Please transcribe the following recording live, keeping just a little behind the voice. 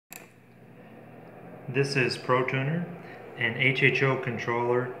This is ProTuner, an HHO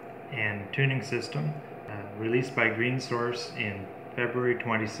controller and tuning system released by GreenSource in February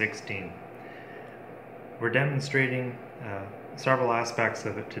 2016. We're demonstrating several aspects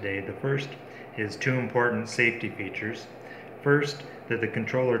of it today. The first is two important safety features. First, that the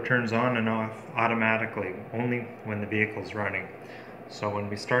controller turns on and off automatically only when the vehicle is running. So when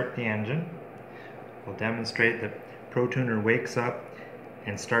we start the engine, we'll demonstrate that ProTuner wakes up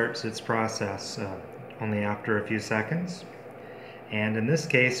and starts its process only after a few seconds. And in this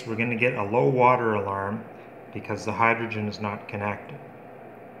case, we're going to get a low water alarm because the hydrogen is not connected.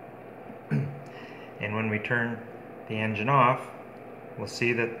 And when we turn the engine off, we'll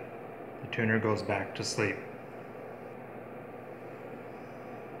see that the tuner goes back to sleep.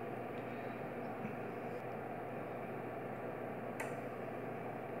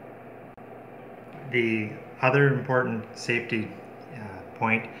 The other important safety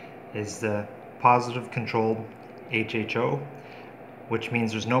point is the positive controlled HHO, which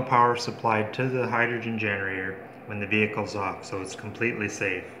means there's no power supplied to the hydrogen generator when the vehicle's off, so it's completely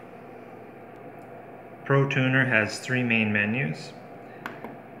safe. ProTuner has three main menus.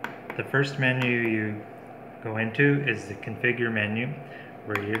 The first menu you go into is the configure menu,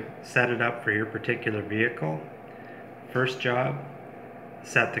 where you set it up for your particular vehicle. First job,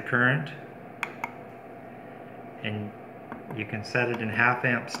 set the current, and you can set it in 1/2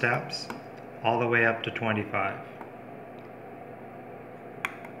 amp steps all the way up to 25.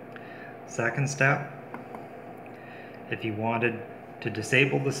 Second step, if you wanted to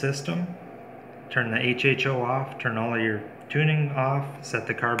disable the system, turn the HHO off, turn all of your tuning off, set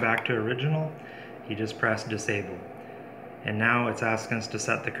the car back to original, you just press disable. And now it's asking us to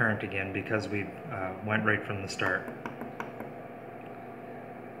set the current again because we went right from the start.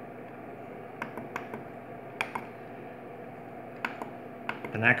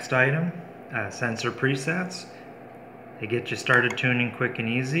 The next item, sensor presets. They get you started tuning quick and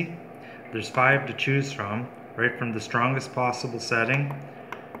easy. There's 5 to choose from, right from the strongest possible setting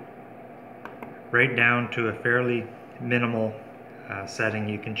right down to a fairly minimal setting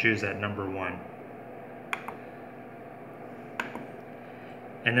you can choose at number 1.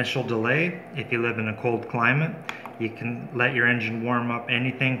 Initial delay, if you live in a cold climate, you can let your engine warm up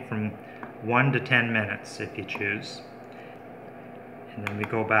anything from 1 to 10 minutes if you choose. And then we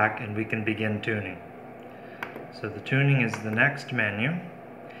go back and we can begin tuning. So the tuning is the next menu,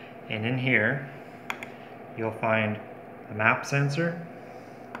 and in here you'll find a map sensor,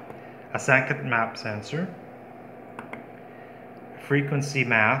 a second map sensor, frequency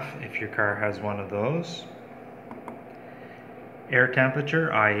MAF if your car has one of those, air temperature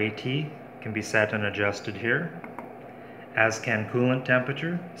IAT can be set and adjusted here, as can coolant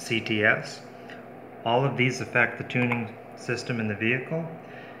temperature CTS. All of these affect the tuning system in the vehicle.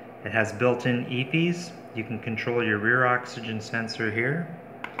 It has built-in EPs. You can control your rear oxygen sensor here,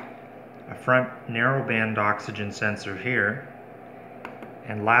 a front narrowband oxygen sensor here,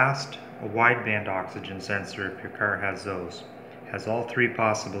 and last, a wideband oxygen sensor if your car has those. It has all 3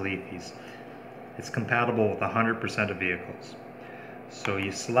 possible EPs. It's compatible with 100% of vehicles. So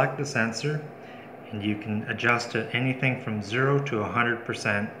you select the sensor and you can adjust it anything from 0 to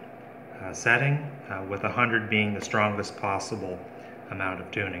 100% setting, with 100 being the strongest possible amount of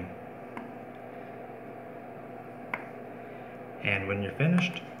tuning. And when you're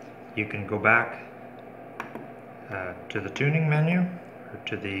finished, you can go back to the tuning menu or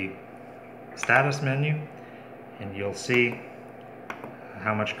to the status menu, and you'll see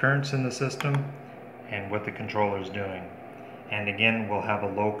how much current's in the system and what the controller is doing. And again, we'll have a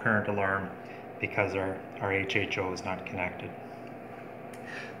low current alarm because our HHO is not connected.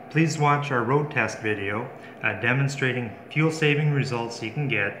 Please watch our road test video demonstrating fuel-saving results you can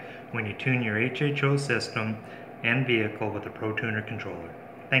get when you tune your HHO system and vehicle with a ProTuner controller.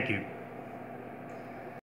 Thank you.